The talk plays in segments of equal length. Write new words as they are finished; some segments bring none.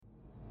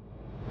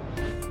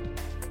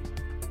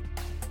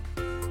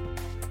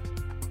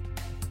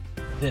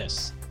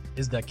This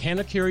is the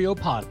Canna Curio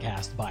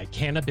podcast by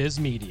Cannabiz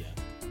Media,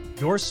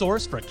 your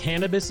source for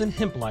cannabis and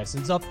hemp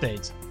license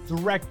updates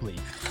directly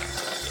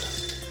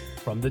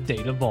from the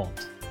Data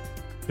Vault.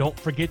 Don't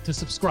forget to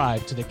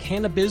subscribe to the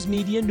Cannabiz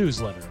Media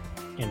newsletter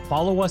and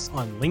follow us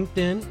on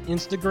LinkedIn,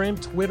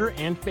 Instagram, Twitter,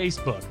 and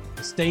Facebook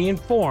to stay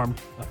informed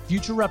of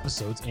future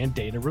episodes and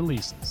data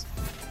releases.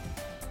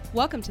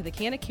 Welcome to the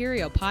Canna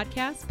Curio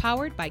podcast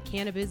powered by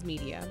Cannabiz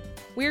Media.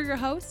 We're your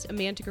hosts,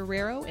 Amanda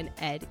Guerrero and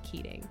Ed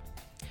Keating.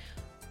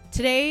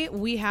 Today,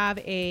 we have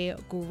a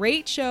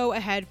great show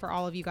ahead for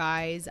all of you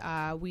guys.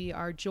 We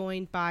are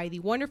joined by the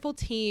wonderful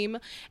team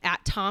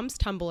at Tom's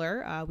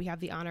Tumbler. We have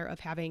the honor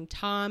of having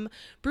Tom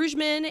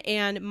Bruggeman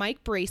and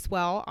Mike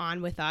Bracewell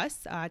on with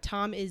us.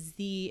 Tom is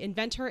the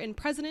inventor and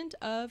president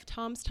of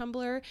Tom's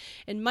Tumbler,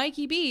 and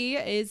Mikey B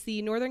is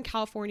the Northern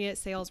California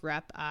sales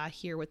rep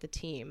here with the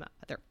team.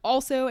 They're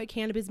also a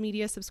Cannabiz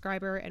Media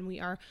subscriber, and we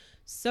are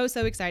so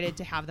excited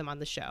to have them on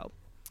the show.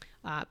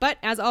 But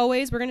as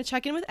always, we're going to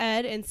check in with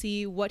Ed and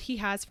see what he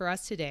has for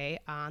us today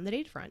on the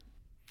data front.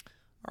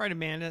 All right,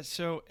 Amanda.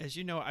 So as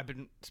you know, I've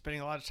been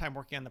spending a lot of time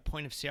working on the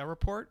point of sale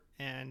report.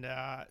 And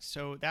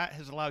so that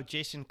has allowed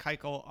Jason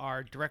Keuchel,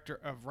 our director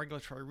of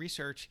regulatory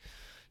research,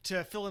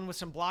 to fill in with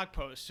some blog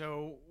posts.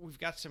 So we've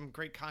got some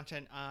great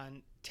content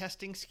on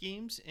testing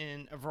schemes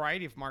in a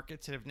variety of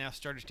markets that have now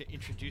started to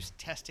introduce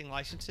testing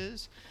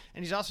licenses.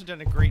 And he's also done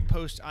a great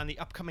post on the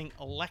upcoming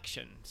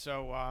election.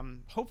 So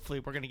hopefully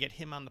we're going to get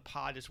him on the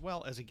pod as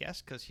well as a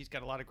guest because he's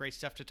got a lot of great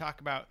stuff to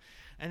talk about.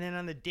 And then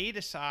on the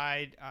data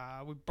side,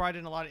 we brought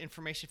in a lot of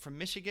information from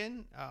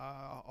Michigan,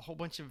 a whole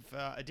bunch of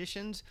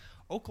additions.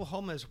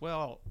 Oklahoma as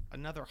well,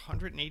 another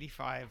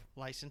 185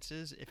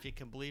 licenses, if you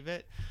can believe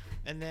it.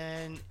 And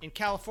then in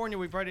California,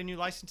 we brought in new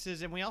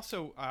licenses, and we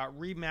also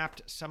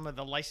remapped some of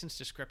the license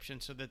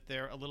descriptions so that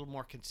they're a little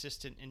more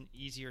consistent and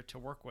easier to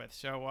work with.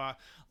 So a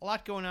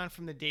lot going on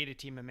from the data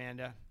team,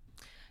 Amanda.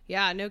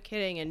 Yeah, no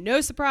kidding. And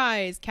no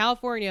surprise,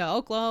 California,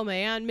 Oklahoma,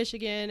 and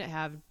Michigan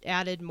have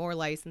added more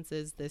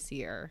licenses this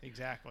year.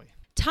 Exactly.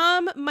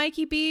 Tom,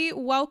 Mikey B,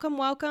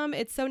 welcome.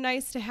 It's so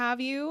nice to have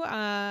you.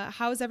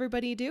 How's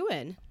everybody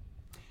doing?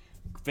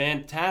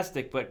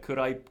 Fantastic, but could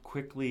I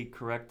quickly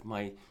correct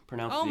my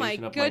pronunciation of my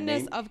name? Oh my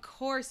goodness, of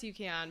course you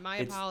can. My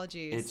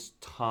apologies. It's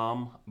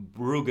Tom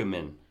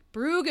Bruggeman.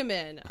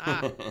 Bruggeman.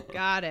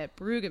 Got it.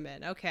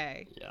 Bruggeman.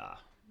 Okay. Yeah.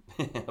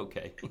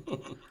 Okay.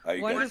 How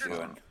you guys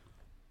doing?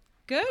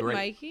 Good, Great.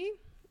 Mikey.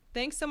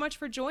 Thanks so much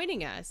for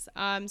joining us.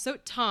 So,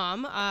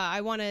 Tom,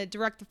 I want to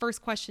direct the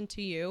first question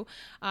to you.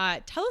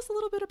 Tell us a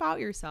little bit about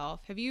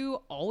yourself. Have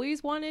you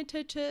always wanted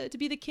to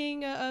be the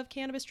king of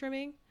cannabis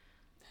trimming?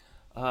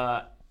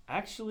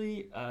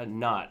 Actually,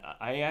 not.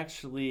 I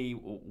actually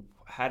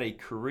had a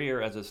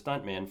career as a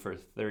stuntman for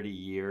 30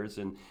 years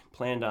and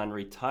planned on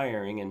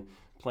retiring and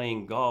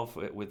playing golf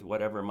with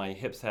whatever my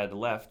hips had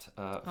left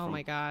from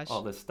my gosh.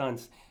 all the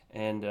stunts.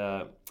 And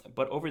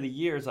but over the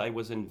years, I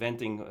was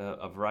inventing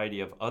a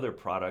variety of other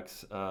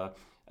products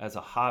as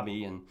a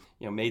hobby, and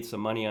made some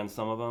money on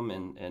some of them,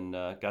 and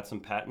got some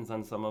patents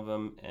on some of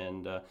them,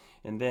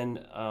 and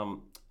then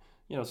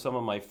some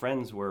of my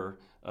friends were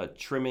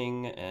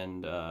trimming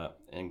and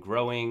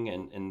growing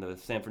in the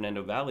San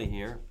Fernando Valley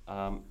here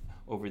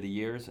over the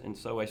years, and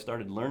so I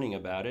started learning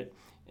about it,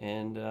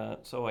 and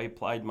so I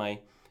applied my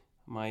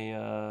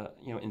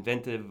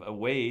inventive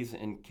ways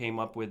and came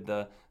up with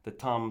the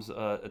Tom's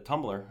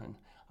Tumbler. And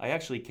I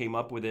actually came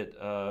up with it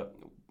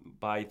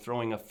by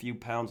throwing a few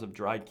pounds of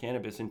dried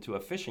cannabis into a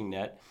fishing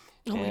net.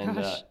 Oh my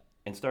gosh.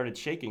 And started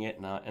shaking it,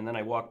 and then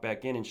I walked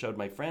back in and showed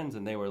my friends,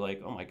 and they were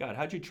like, "Oh my God,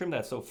 how'd you trim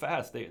that so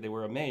fast?" They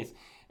were amazed,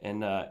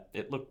 and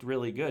it looked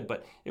really good,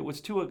 but it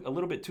was a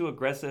little bit too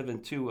aggressive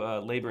and too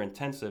labor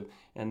intensive,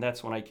 and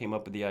that's when I came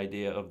up with the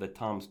idea of the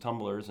Tom's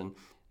Tumblers and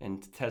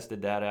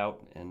tested that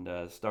out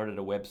and started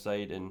a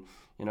website, and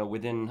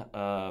within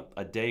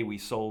a day we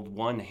sold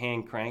one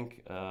hand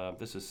crank.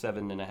 This is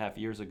 7.5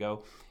 years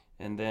ago.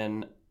 And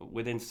then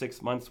within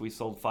 6 months, we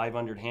sold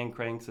 500 hand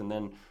cranks, and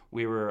then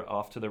we were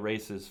off to the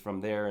races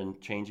from there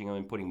and changing them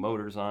and putting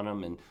motors on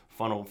them and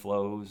funnel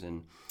flows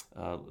and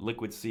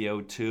liquid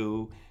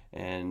CO2.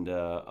 And,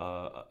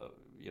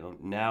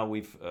 now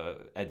we've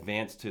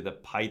advanced to the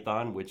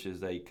Python, which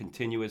is a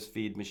continuous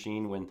feed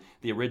machine when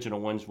the original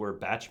ones were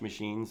batch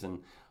machines.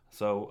 And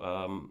so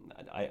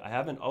I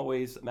haven't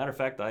always, matter of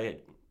fact, I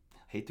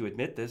hate to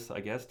admit this, I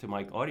guess, to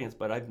my audience,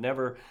 but I've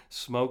never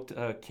smoked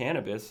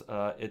cannabis.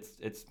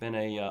 It's been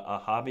a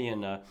hobby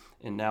and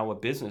now a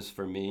business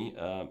for me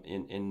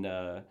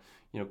in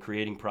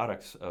creating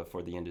products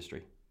for the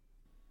industry.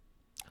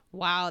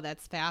 Wow,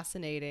 that's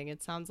fascinating.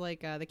 It sounds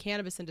like the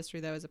cannabis industry,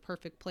 though, is a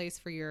perfect place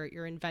for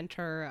your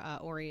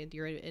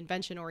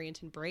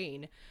invention-oriented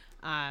brain.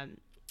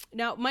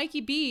 Now,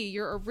 Mikey B,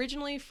 you're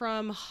originally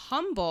from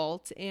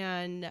Humboldt,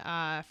 and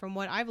from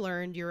what I've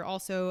learned, you're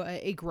also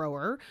a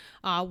grower.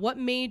 What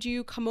made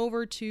you come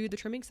over to the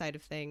trimming side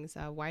of things?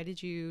 Why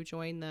did you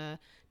join the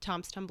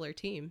Tom's Tumbler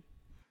team?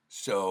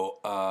 So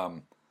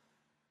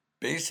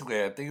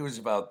basically, I think it was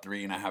about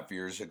 3.5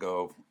 years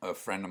ago, a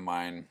friend of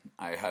mine,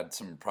 I had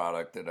some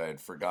product that I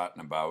had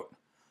forgotten about.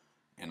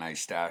 and I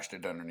stashed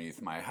it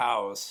underneath my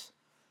house.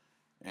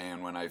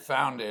 And when I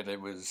found it, it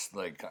was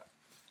like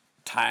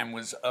time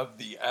was of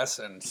the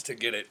essence to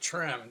get it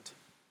trimmed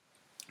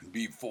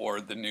before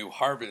the new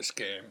harvest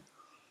came.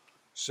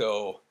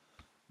 So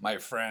my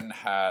friend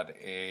had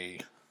a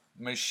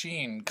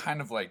machine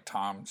kind of like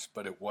Tom's,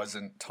 but it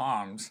wasn't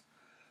Tom's,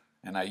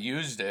 and I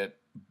used it,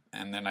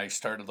 and then I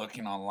started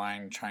looking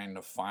online trying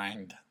to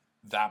find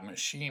that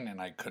machine,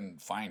 and I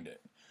couldn't find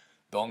it.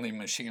 The only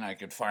machine I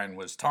could find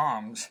was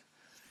Tom's,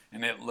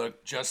 and it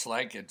looked just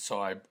like it,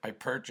 so I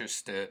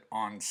purchased it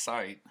on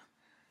site.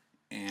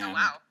 And Oh,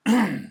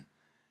 wow.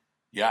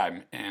 yeah,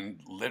 and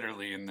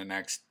literally in the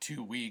next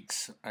 2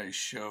 weeks, I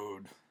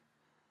showed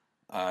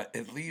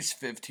at least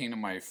 15 of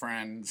my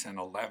friends, and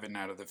 11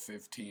 out of the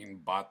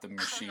 15 bought the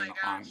machine gosh.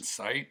 on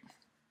site.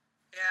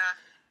 Yeah.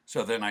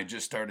 So then I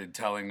just started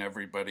telling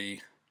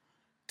everybody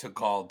to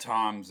call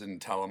Tom's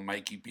and tell them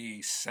Mikey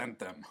B sent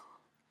them.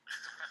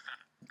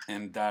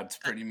 And that's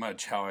pretty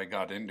much how I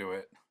got into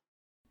it.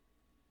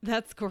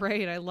 That's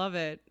great. I love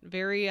it.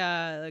 Very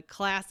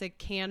classic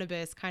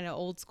cannabis kind of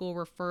old school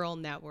referral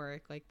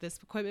network. Like, this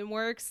equipment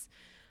works,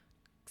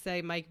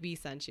 say Mike B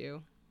sent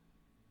you.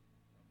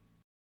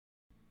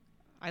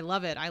 I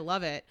love it. I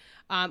love it.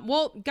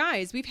 Well,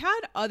 guys, we've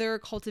had other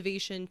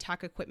cultivation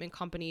tech equipment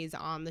companies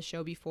on the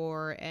show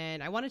before,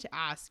 and I wanted to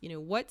ask,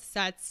 what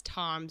sets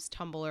Tom's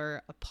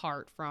Tumbler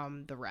apart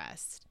from the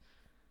rest?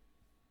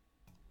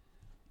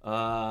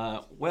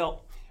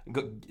 Well,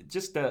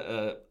 just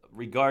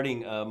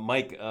regarding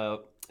Mike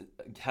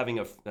having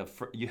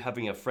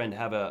a friend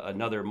have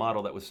another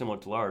model that was similar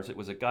to ours. It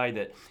was a guy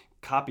that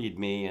copied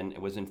me and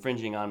was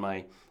infringing on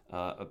my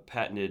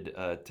patented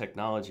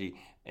technology,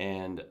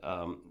 and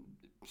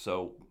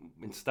so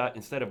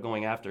instead of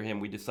going after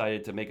him, we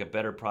decided to make a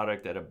better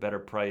product at a better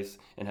price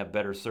and have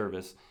better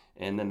service.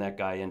 And then that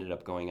guy ended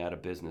up going out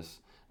of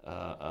business.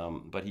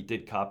 But he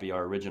did copy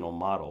our original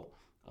model,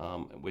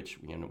 which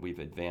we've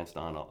advanced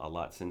on a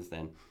lot since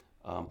then.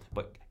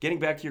 But getting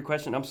back to your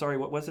question, I'm sorry,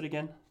 what was it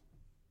again?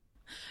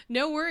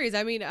 No worries.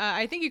 I mean,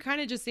 I think you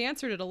kind of just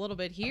answered it a little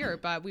bit here,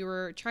 but we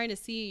were trying to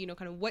see,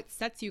 kind of what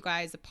sets you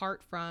guys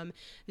apart from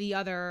the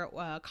other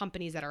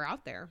companies that are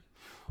out there.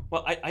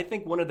 Well, I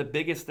think one of the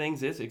biggest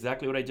things is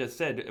exactly what I just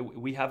said.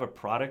 We have a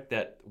product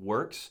that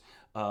works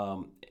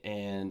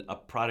and a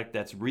product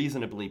that's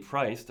reasonably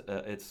priced.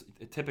 It's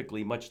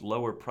typically much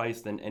lower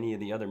priced than any of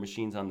the other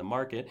machines on the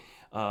market.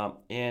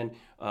 And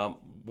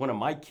one of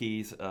my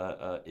keys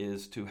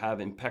is to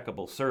have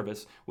impeccable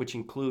service, which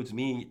includes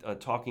me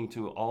talking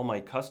to all my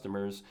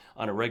customers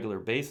on a regular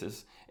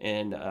basis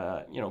and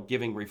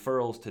giving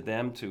referrals to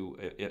them to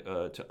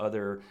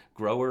other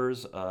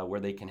growers where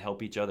they can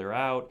help each other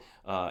out,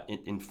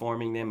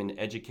 informing them and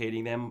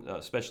educating them,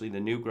 especially the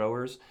new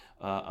growers,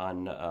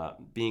 on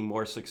being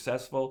more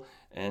successful.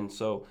 And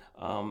so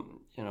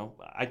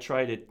I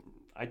try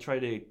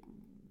to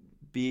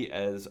be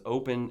as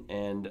open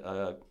and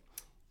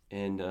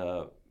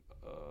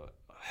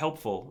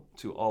helpful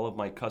to all of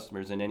my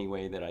customers in any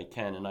way that I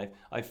can. And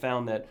I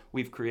found that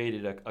we've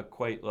created a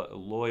quite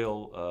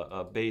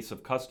loyal base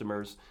of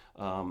customers,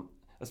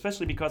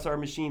 especially because our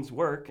machines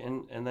work.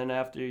 And then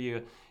after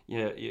you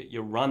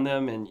run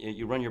them and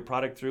you run your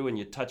product through and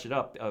you touch it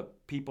up,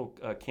 people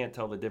can't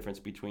tell the difference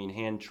between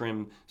hand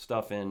trim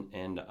stuff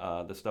and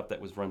the stuff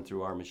that was run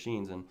through our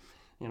machines. And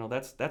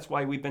that's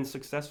why we've been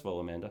successful,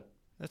 Amanda.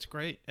 That's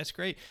great. That's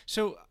great.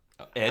 So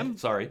Ed,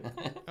 sorry.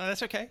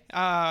 That's okay.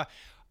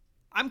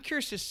 I'm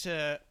curious as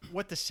to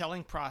what the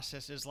selling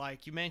process is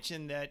like. You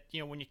mentioned that,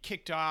 when you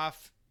kicked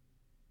off,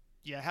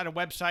 you had a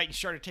website, you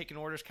started taking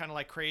orders kind of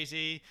like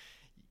crazy.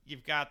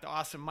 You've got the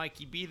awesome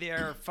Mikey B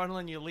there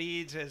funneling you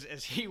leads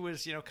as he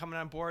was, coming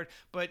on board.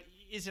 But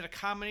is it a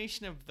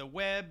combination of the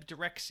web,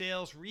 direct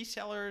sales,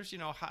 resellers?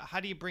 How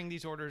do you bring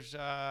these orders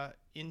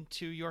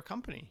into your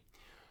company?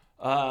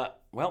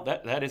 Well,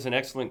 that is an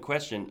excellent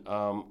question.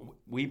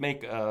 We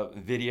make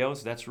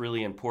videos. That's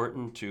really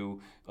important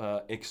to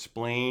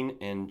explain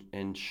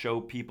and show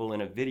people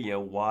in a video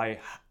why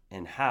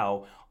and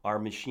how our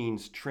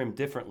machines trim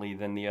differently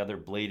than the other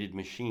bladed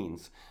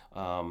machines.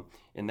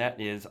 And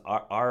that is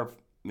our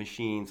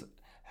machines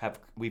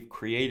we've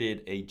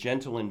created a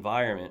gentle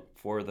environment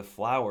for the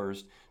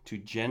flowers to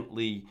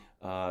gently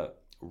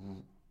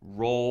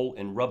roll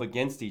and rub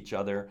against each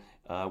other,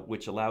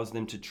 which allows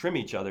them to trim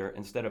each other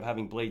instead of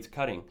having blades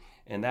cutting.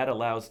 And that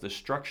allows the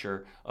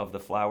structure of the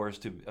flowers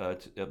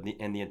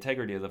and the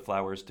integrity of the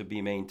flowers to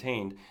be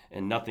maintained,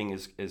 and nothing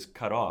is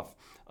cut off.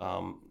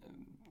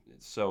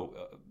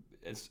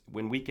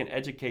 When we can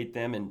educate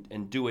them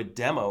and do a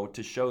demo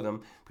to show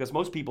them, because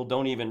most people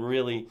don't even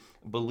really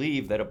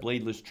believe that a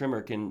bladeless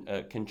trimmer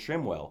can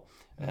trim well.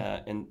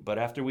 But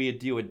after we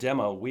do a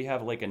demo, we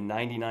have like a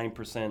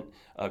 99%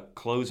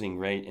 closing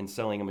rate in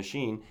selling a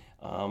machine.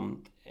 Wow.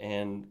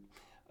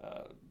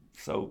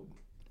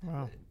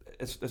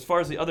 As far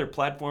as the other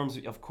platforms,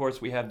 of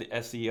course, we have the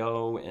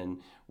SEO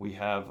and we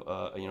have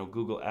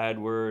Google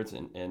AdWords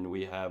and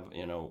we have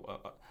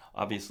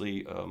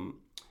obviously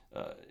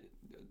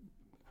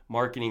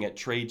marketing at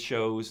trade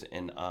shows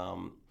and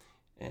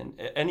and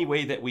any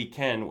way that we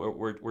can,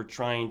 we're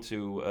trying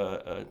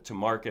to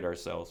market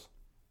ourselves.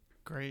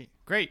 Great.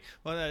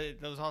 Well,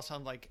 those all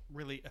sound like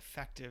really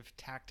effective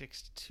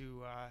tactics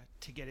to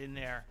get in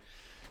there.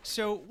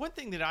 So one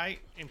thing that I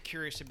am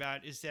curious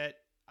about is that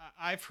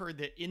I've heard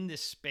that in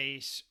this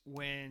space,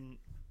 when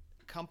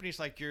companies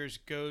like yours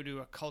go to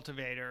a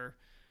cultivator,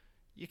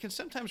 you can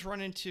sometimes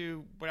run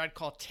into what I'd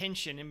call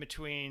tension in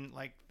between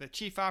like the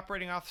chief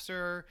operating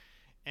officer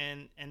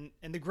and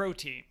the grow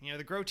team.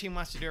 The grow team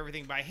wants to do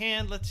everything by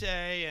hand, let's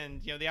say,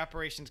 and the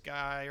operations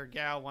guy or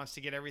gal wants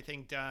to get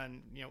everything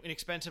done,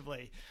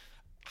 inexpensively.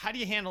 How do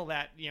you handle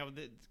that,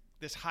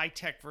 this high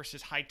tech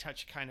versus high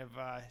touch kind of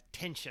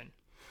tension?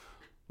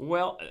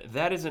 Well,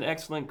 that is an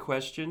excellent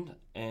question,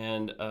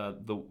 and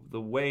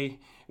the way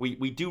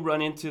we do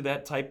run into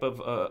that type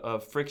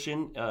of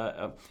friction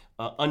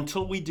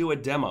until we do a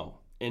demo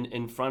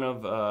in front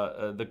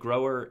of the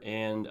grower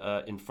and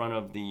in front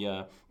of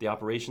the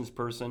operations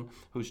person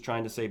who's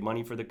trying to save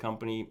money for the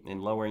company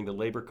and lowering the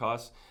labor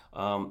costs.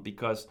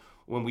 Because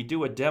when we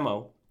do a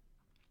demo,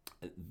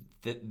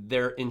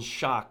 they're in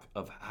shock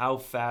of how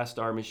fast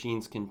our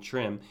machines can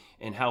trim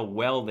and how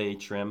well they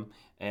trim,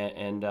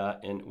 and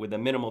with a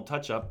minimal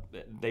touch-up,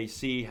 they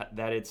see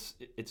that it's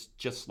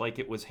just like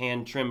it was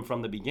hand trimmed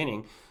from the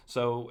beginning.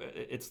 So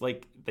it's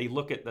like they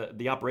look at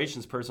the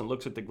operations person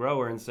looks at the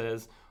grower and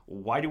says,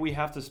 "Why do we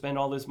have to spend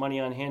all this money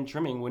on hand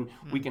trimming when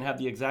we can have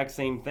the exact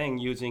same thing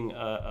using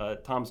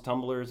Tom's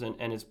tumblers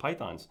and his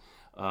pythons?"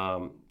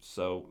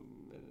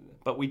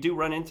 But we do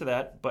run into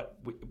that, but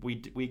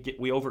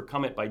we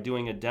overcome it by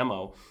doing a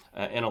demo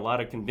and a lot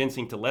of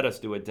convincing to let us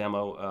do a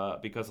demo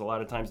because a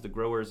lot of times the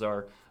growers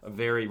are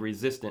very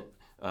resistant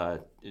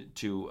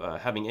to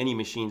having any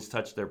machines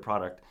touch their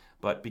product.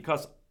 But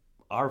because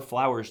our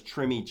flowers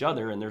trim each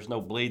other and there's no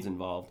blades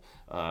involved,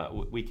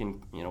 we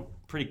can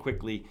pretty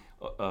quickly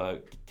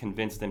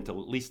convince them to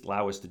at least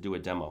allow us to do a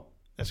demo.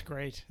 That's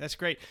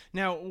great.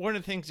 Now, one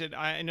of the things that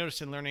I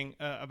noticed in learning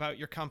about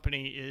your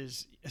company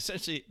is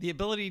essentially the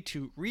ability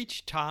to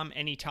reach Tom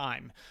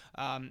anytime.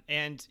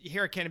 And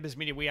here at Cannabis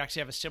Media, we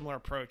actually have a similar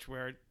approach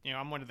where,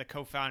 I'm one of the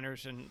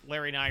co-founders and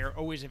Larry and I are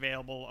always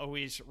available,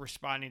 always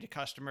responding to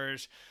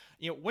customers.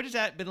 What has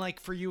that been like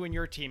for you and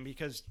your team?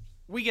 Because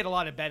we get a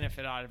lot of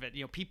benefit out of it.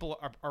 People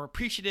are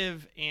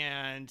appreciative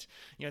and,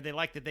 they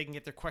like that they can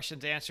get their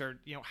questions answered.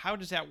 How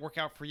does that work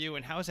out for you,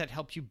 and how has that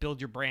helped you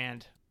build your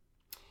brand?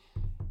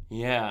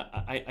 Yeah,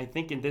 I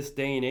think in this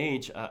day and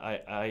age,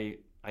 I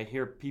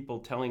hear people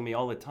telling me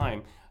all the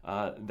time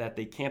that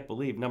they can't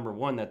believe, number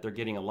one, that they're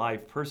getting a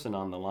live person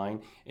on the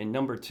line, and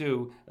number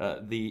two,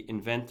 the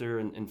inventor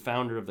and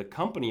founder of the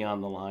company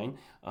on the line,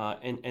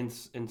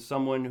 and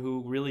someone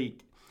who really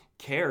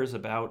cares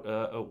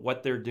about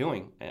what they're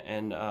doing,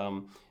 and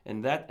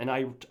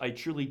I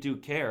truly do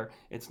care.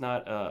 It's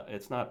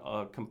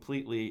not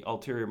completely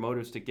ulterior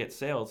motives to get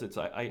sales. It's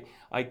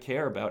I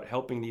care about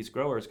helping these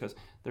growers because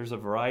there's a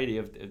variety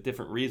of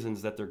different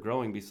reasons that they're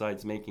growing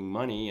besides making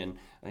money, and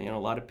a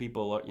lot of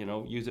people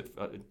use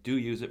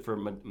it for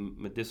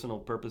medicinal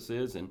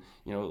purposes, and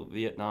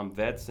Vietnam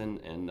vets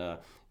and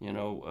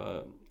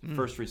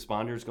first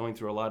responders going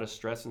through a lot of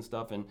stress and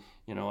stuff, and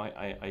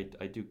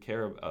I do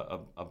care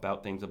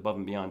about things above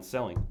and beyond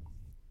selling.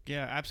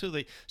 Yeah,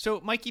 absolutely.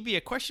 So, Mikey B,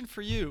 a question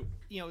for you.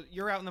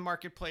 You're out in the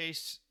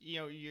marketplace.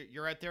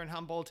 You're out there in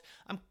Humboldt.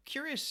 I'm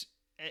curious,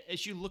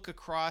 as you look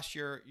across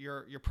your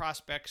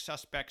prospects,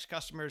 suspects,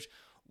 customers,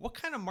 what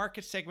kind of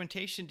market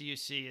segmentation do you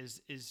see?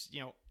 Is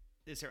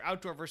there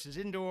outdoor versus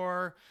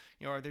indoor?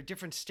 Are there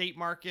different state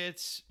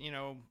markets?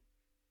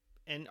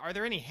 And are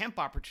there any hemp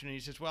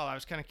opportunities as well? I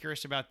was kind of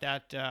curious about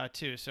that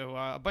too. So,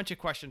 a bunch of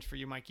questions for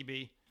you, Mikey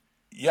B.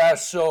 Yeah,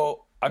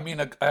 so I mean,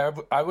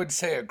 I would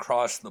say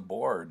across the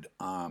board,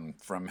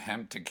 from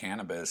hemp to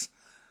cannabis,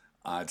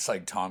 it's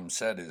like Tom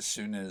said, as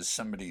soon as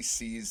somebody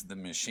sees the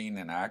machine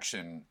in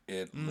action,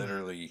 it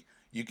literally,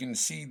 you can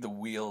see the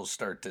wheels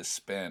start to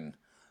spin,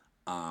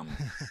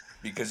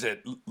 because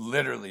it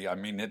literally, I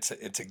mean, it's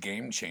a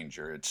game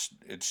changer. It's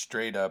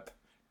straight up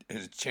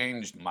has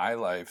changed my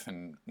life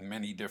in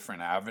many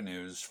different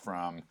avenues,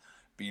 from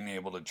being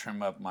able to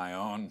trim up my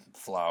own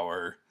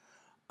flower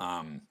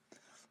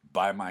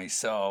by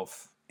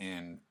myself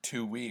in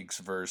 2 weeks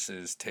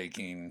versus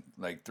taking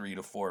like 3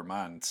 to 4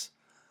 months.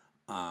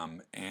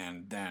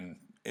 And then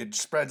it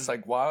spreads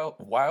like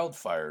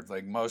wildfire.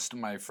 Like most of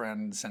my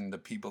friends and the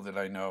people that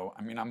I know,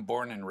 I mean, I'm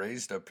born and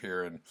raised up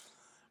here, and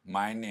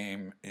my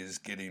name is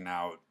getting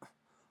out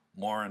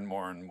more and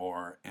more and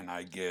more. And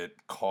I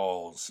get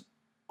calls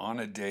on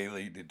a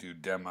daily to do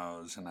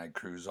demos, and I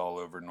cruise all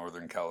over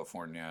Northern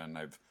California, and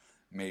I've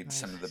made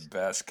some of the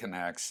best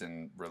connects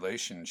and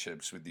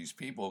relationships with these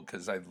people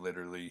because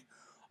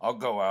I'll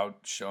go out,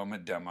 show them a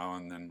demo,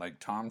 and then, like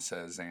Tom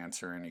says,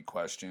 answer any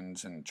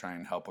questions and try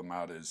and help them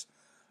out as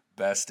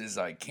best as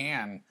I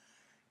can.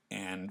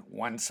 And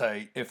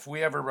if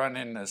we ever run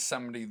into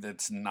somebody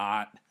that's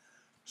not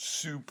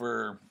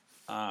super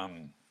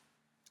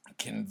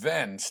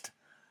convinced,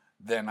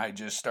 then I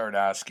just start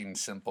asking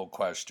simple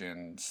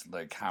questions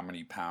like, how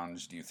many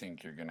pounds do you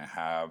think you're going to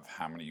have?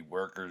 How many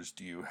workers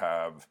do you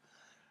have?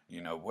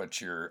 You know, what's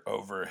your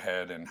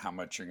overhead and how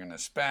much you're going to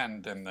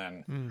spend? And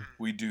then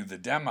we do the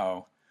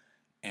demo,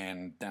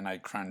 and then I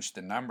crunch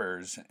the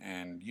numbers,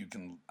 and you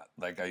can,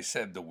 like I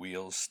said, the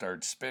wheels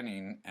start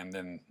spinning, and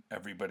then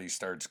everybody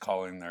starts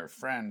calling their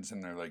friends,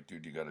 and they're like,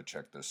 dude, you got to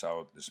check this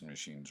out. This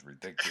machine's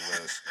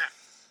ridiculous.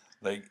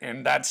 Like,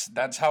 and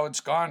that's how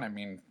it's gone. I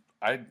mean,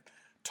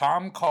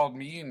 Tom called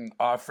me and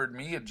offered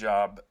me a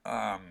job,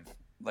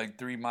 like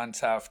 3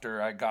 months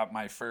after I got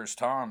my first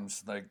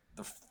Toms. Like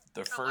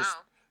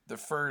the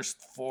first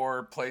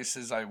 4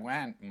 places I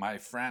went, my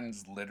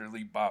friends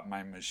literally bought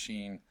my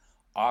machine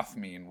off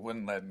me and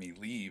wouldn't let me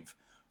leave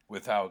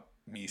without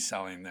me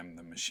selling them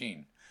the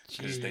machine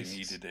because they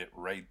needed it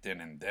right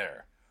then and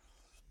there.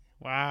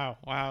 Wow.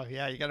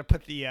 Yeah, you got to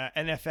put the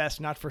NFS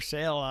not for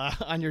sale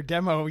on your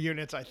demo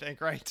units, I think,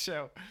 right?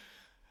 So,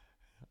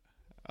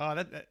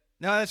 no,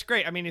 that's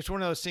great. I mean, it's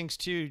one of those things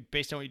too,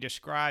 based on what you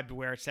described,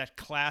 where it's that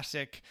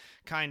classic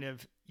kind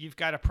of, you've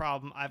got a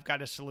problem, I've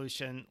got a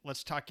solution,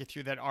 let's talk you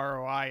through that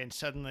ROI, and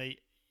suddenly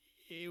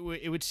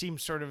it would seem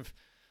sort of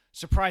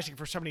surprising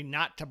for somebody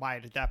not to buy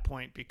it at that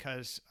point,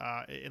 because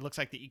it looks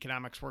like the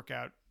economics work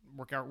out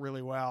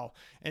really well.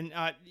 And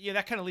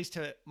that kind of leads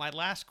to my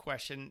last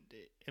question.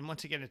 And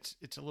once again,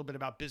 it's a little bit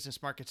about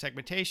business market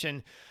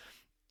segmentation.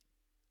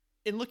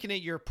 In looking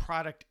at your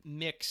product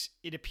mix,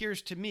 it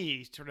appears to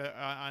me, sort of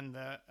on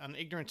the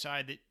ignorant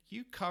side, that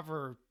you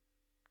cover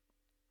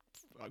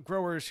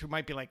growers who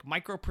might be like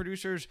micro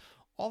producers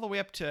all the way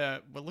up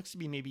to what looks to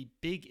be maybe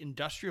big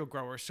industrial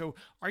growers. So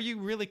are you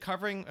really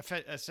covering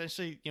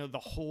essentially, the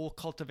whole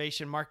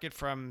cultivation market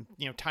from,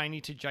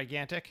 tiny to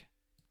gigantic?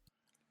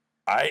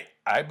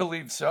 I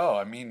believe so.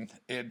 I mean,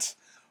 it's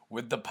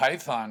with the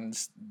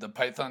pythons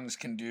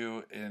can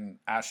do an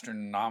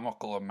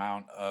astronomical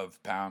amount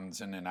of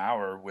pounds in an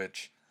hour,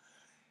 which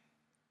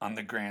on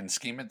the grand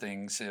scheme of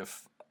things,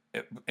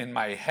 in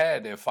my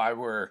head, if I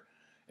were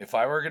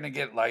going to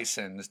get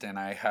licensed and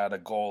I had a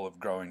goal of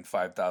growing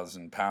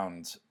 5,000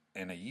 pounds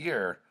in a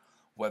year,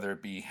 whether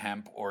it be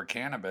hemp or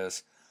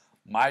cannabis,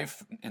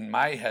 in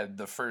my head,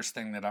 the first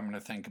thing that I'm going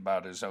to think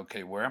about is,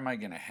 okay, where am I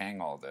going to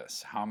hang all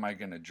this? How am I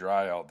going to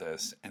dry all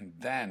this? And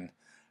then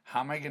how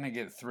am I going to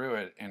get through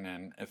it in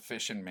an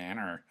efficient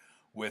manner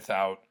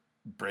without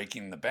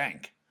breaking the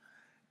bank?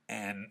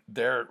 And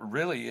there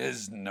really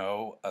is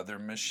no other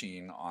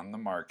machine on the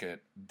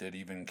market that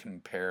even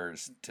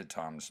compares to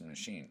Tom's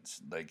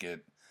machines. Like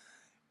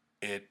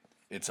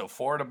it's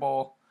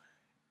affordable.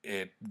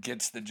 It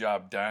gets the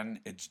job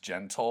done. It's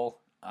gentle.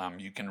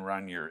 You can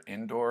run your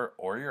indoor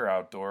or your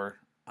outdoor.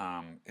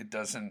 It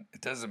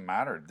doesn't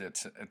matter.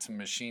 It's a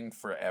machine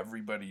for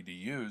everybody to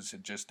use.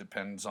 It just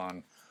depends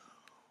on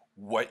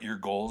what your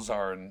goals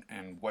are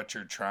and what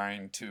you're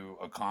trying to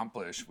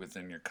accomplish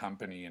within your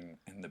company and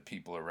the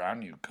people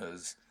around you.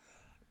 Because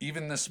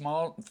even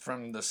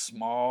from the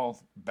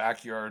small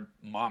backyard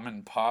mom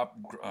and pop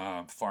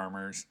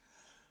farmers,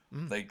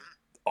 like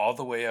all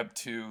the way up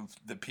to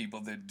the people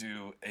that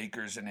do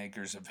acres and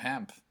acres of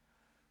hemp,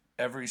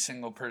 every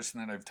single person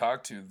that I've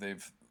talked to,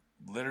 they've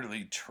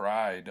literally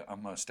tried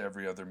almost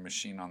every other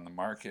machine on the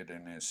market.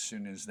 And as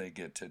soon as they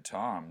get to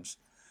Tom's,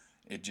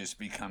 it just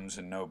becomes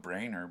a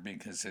no-brainer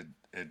because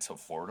it's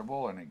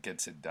affordable and it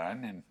gets it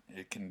done, and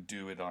it can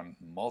do it on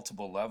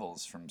multiple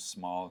levels from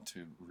small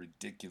to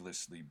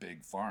ridiculously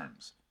big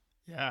farms.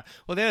 Yeah.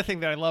 Well, the other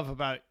thing that I love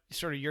about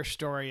sort of your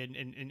story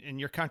and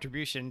your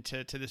contribution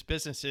to this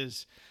business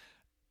is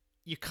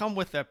you come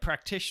with a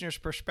practitioner's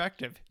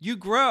perspective. You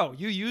grow,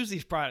 you use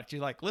these products.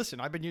 You're like, listen,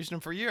 I've been using them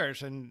for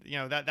years. And,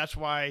 that's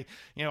why,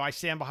 I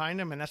stand behind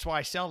them, and that's why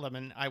I sell them.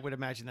 And I would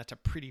imagine that's a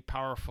pretty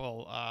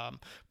powerful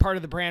part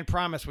of the brand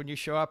promise when you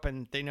show up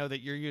and they know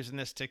that you're using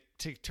this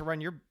to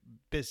run your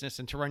business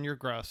and to run your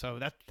growth. So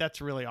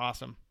that's really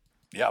awesome.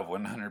 Yeah,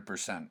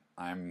 100%.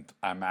 I'm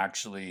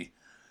actually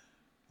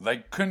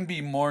couldn't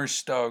be more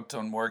stoked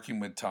on working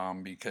with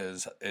Tom,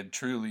 because it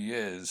truly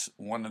is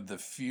one of the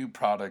few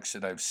products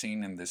that I've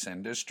seen in this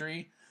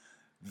industry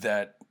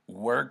that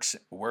works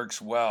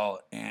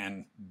well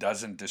and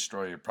doesn't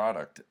destroy your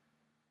product.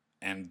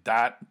 And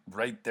that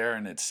right there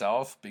in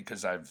itself,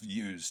 because I've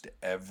used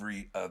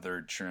every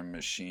other trim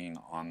machine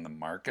on the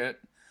market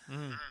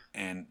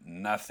and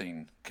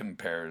nothing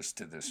compares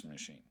to this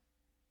machine.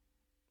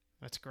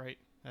 That's great.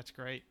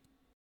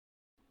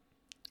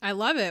 I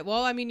love it.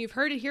 Well, I mean, you've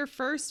heard it here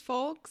first,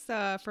 folks,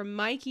 from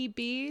Mikey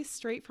B,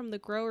 straight from the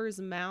grower's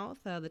mouth,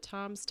 the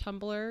Tom's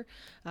Tumbler.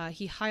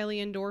 He highly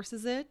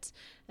endorses it.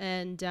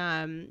 And,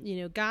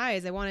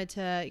 guys, I wanted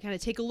to kind of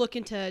take a look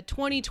into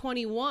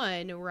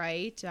 2021,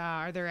 right?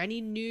 Are there any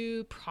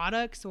new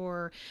products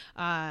or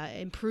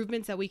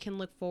improvements that we can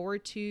look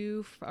forward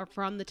to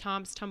from the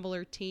Tom's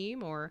Tumbler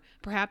team, or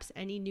perhaps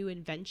any new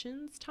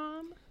inventions,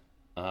 Tom?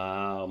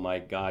 Oh my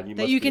God!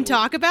 That you can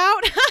talk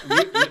about.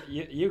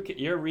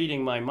 You're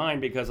reading my mind,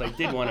 because I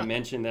did want to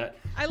mention that.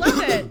 I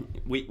love it.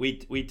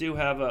 We do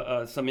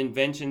have some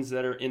inventions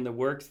that are in the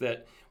works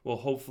that will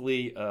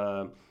hopefully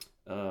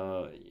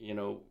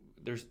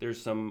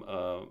there's some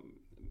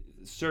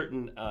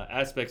certain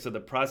aspects of the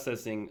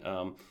processing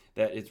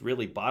that it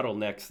really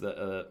bottlenecks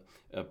the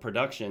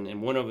production,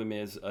 and one of them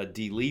is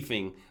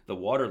de-leafing the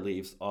water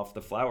leaves off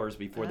the flowers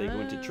before they go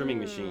into trimming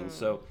machines.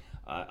 So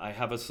I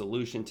have a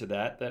solution to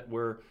that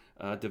we're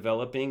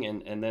developing,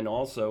 and then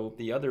also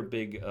the other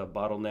big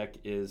bottleneck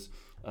is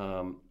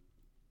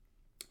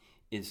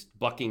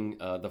bucking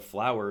the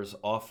flowers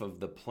off of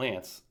the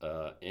plants.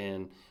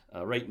 And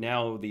right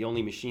now, the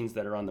only machines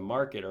that are on the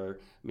market are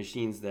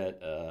machines that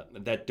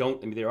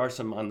don't. I mean, there are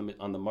some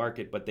on the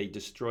market, but they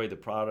destroy the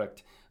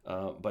product.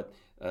 But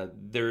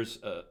there's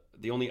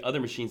the only other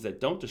machines that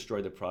don't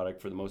destroy the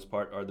product for the most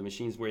part are the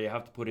machines where you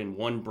have to put in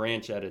one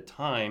branch at a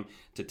time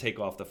to take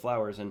off the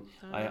flowers. And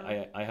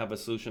I have a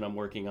solution I'm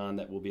working on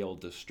that will be able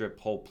to strip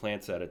whole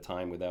plants at a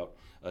time without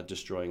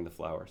destroying the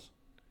flowers.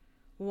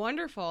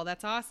 Wonderful.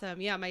 That's awesome.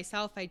 Yeah,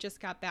 myself, I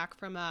just got back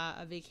from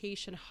a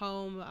vacation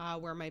home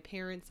where my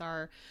parents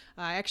are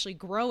actually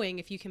growing,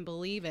 if you can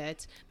believe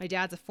it. My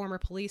dad's a former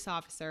police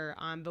officer,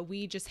 but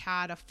we just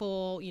had a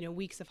full,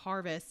 week of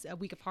harvest,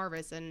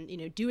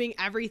 and, doing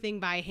everything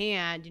by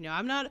hand.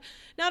 I'm not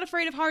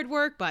afraid of hard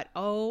work, but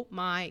oh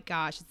my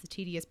gosh, it's a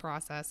tedious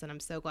process. And I'm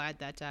so glad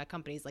that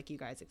companies like you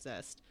guys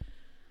exist.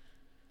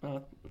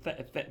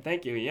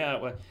 Thank you.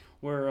 Yeah,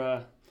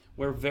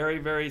 we're very,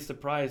 very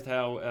surprised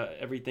how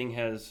everything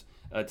has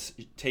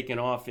taken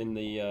off in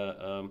the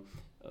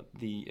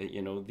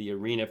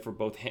arena for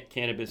both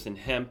cannabis and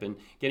hemp. And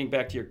getting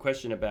back to your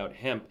question about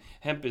hemp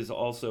is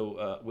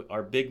also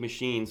our big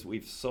machines.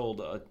 We've sold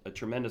a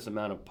tremendous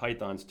amount of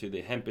pythons to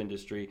the hemp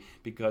industry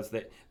because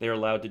they're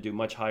allowed to do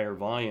much higher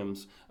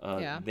volumes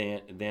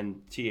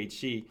than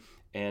THC.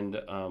 And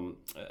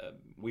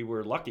we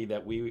were lucky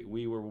that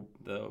we were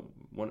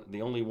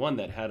the only one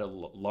that had a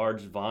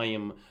large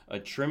volume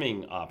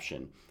trimming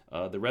option.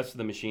 The rest of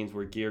the machines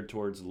were geared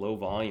towards low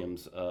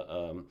volumes,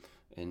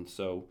 and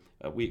so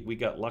we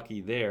got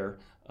lucky there.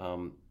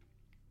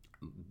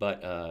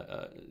 But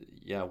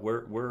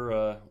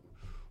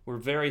we're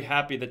very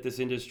happy that this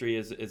industry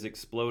is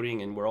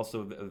exploding, and we're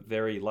also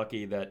very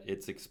lucky that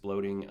it's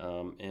exploding.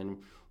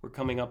 And we're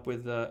coming up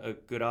with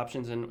good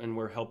options, and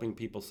we're helping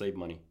people save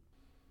money.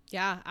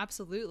 Yeah,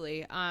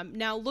 absolutely.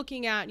 Now,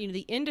 looking at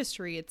the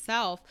industry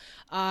itself,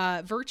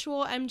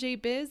 virtual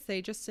MJ Biz,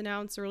 they just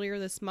announced earlier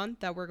this month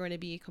that we're going to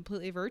be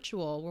completely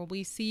virtual. Will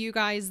we see you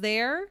guys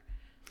there?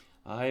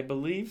 I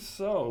believe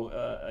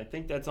so. I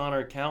think that's on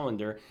our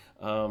calendar.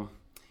 And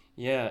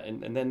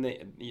then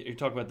you're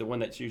talking about the one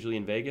that's usually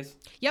in Vegas?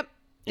 Yep,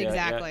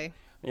 exactly.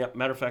 Yeah,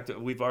 matter of fact,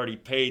 we've already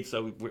paid,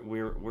 so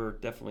we're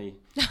definitely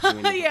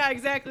doing it. Yeah,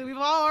 exactly. We've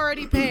all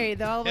already paid.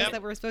 All of us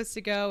that were supposed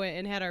to go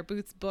and had our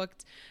booths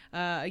booked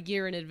a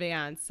year in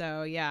advance.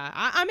 So yeah,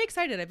 I'm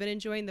excited. I've been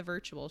enjoying the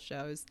virtual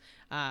shows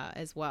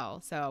as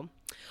well. So,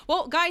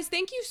 well, guys,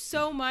 thank you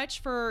so much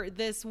for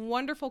this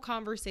wonderful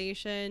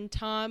conversation.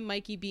 Tom,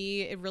 Mikey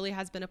B, it really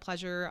has been a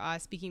pleasure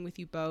speaking with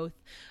you both.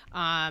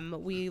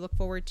 We look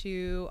forward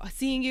to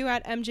seeing you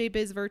at MJ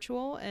Biz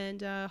Virtual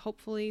and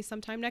hopefully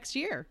sometime next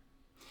year.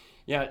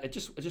 Yeah, I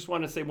just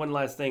want to say one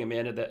last thing,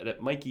 Amanda,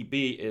 that Mikey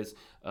B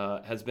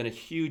has been a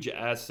huge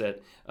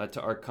asset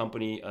to our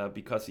company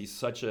because he's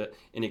such an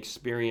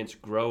experienced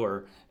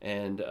grower,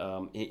 and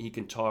he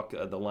can talk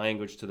the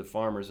language to the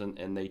farmers,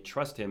 and they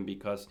trust him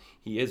because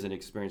he is an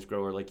experienced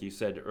grower, like you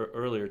said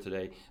earlier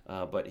today.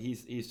 But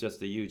he's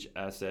just a huge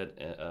asset,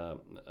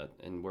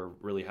 and we're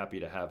really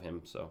happy to have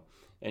him. So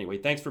anyway,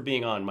 thanks for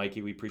being on,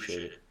 Mikey. We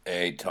appreciate it.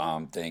 Hey,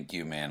 Tom, thank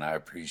you, man. I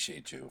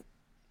appreciate you.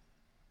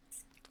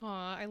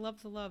 Aw, I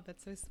love the love.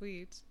 That's so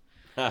sweet.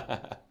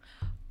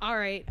 All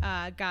right,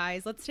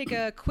 guys, let's take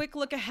a quick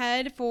look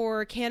ahead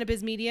for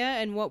Cannabis Media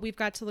and what we've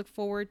got to look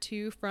forward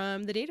to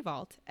from the Data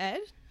Vault.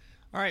 Ed?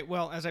 All right.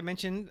 Well, as I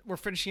mentioned, we're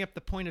finishing up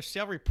the point of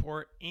sale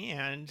report,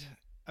 and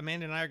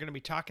Amanda and I are going to be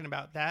talking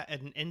about that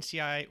at an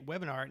NCI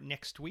webinar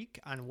next week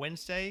on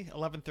Wednesday,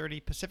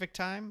 11:30 Pacific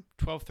time,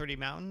 12:30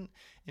 Mountain,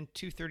 and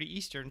 2:30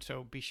 Eastern.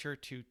 So be sure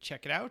to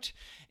check it out.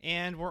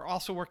 And we're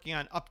also working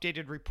on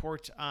updated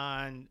reports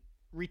on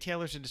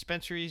retailers and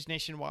dispensaries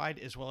nationwide,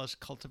 as well as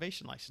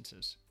cultivation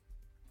licenses.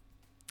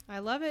 I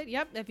love it.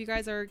 Yep. If you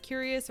guys are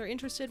curious or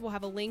interested, we'll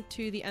have a link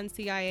to the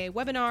NCIA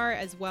webinar,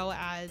 as well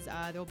as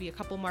there will be a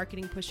couple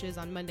marketing pushes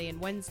on Monday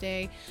and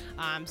Wednesday.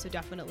 So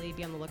definitely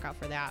be on the lookout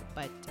for that.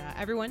 But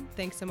everyone,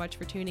 thanks so much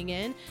for tuning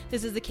in.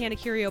 This is the Canna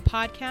Curio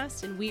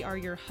podcast, and we are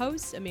your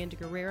hosts, Amanda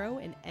Guerrero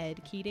and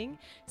Ed Keating.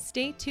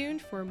 Stay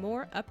tuned for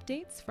more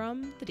updates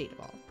from the Data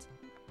Vault.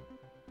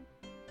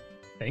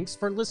 Thanks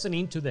for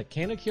listening to the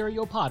Canna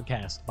Curio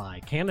podcast by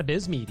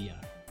Cannabis Media.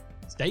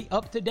 Stay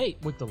up to date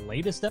with the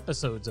latest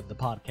episodes of the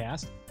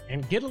podcast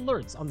and get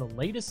alerts on the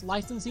latest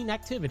licensing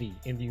activity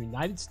in the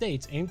United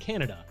States and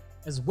Canada,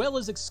 as well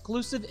as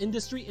exclusive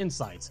industry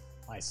insights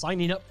by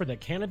signing up for the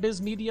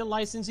Cannabis Media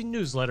licensing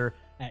newsletter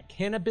at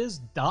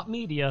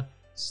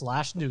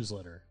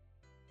cannabis.media/newsletter.